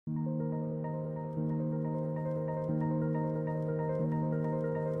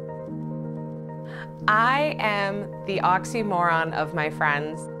I am the oxymoron of my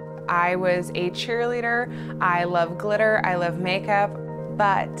friends. I was a cheerleader, I love glitter, I love makeup,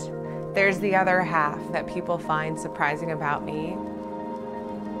 but there's the other half that people find surprising about me.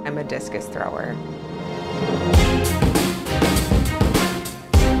 I'm a discus thrower.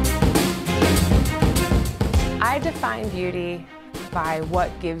 I define beauty by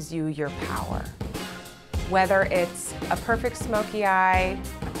what gives you your power. Whether it's a perfect smoky eye,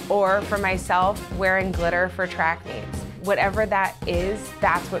 or for myself, wearing glitter for track meets. Whatever that is,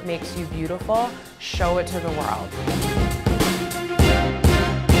 that's what makes you beautiful. Show it to the world.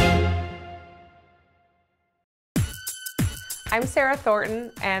 I'm Sarah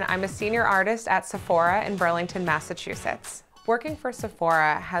Thornton, and I'm a senior artist at Sephora in Burlington, Massachusetts. Working for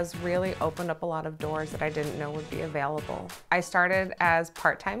Sephora has really opened up a lot of doors that I didn't know would be available. I started as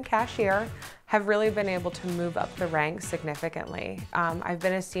part-time cashier, have really been able to move up the ranks significantly. I've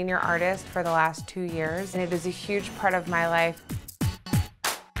been a senior artist for the last 2 years, and it is a huge part of my life.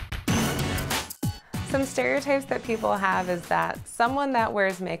 Some stereotypes that people have is that someone that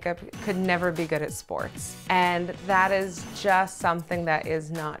wears makeup could never be good at sports, and that is just something that is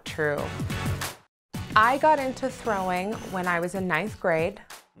not true. I got into throwing when I was in 9th grade.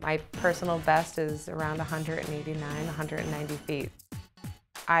 My personal best is around 189, 190 feet.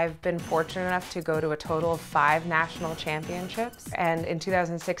 I've been fortunate enough to go to a total of 5 national championships, and in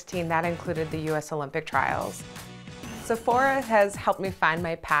 2016 that included the US Olympic trials. Sephora has helped me find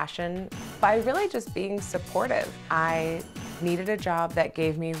my passion by really just being supportive. I needed a job that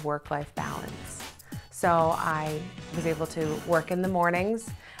gave me work-life balance. So I was able to work in the mornings,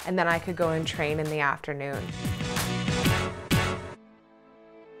 and then I could go and train in the afternoon.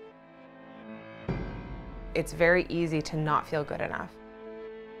 It's very easy to not feel good enough.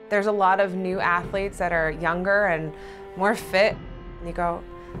 There's a lot of new athletes that are younger and more fit, and you go,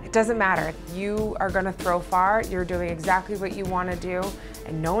 it doesn't matter. You are gonna throw far, you're doing exactly what you wanna do,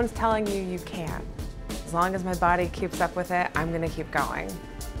 and no one's telling you you can't. As long as my body keeps up with it, I'm gonna keep going.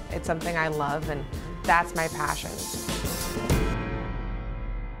 It's something I love, and that's my passion.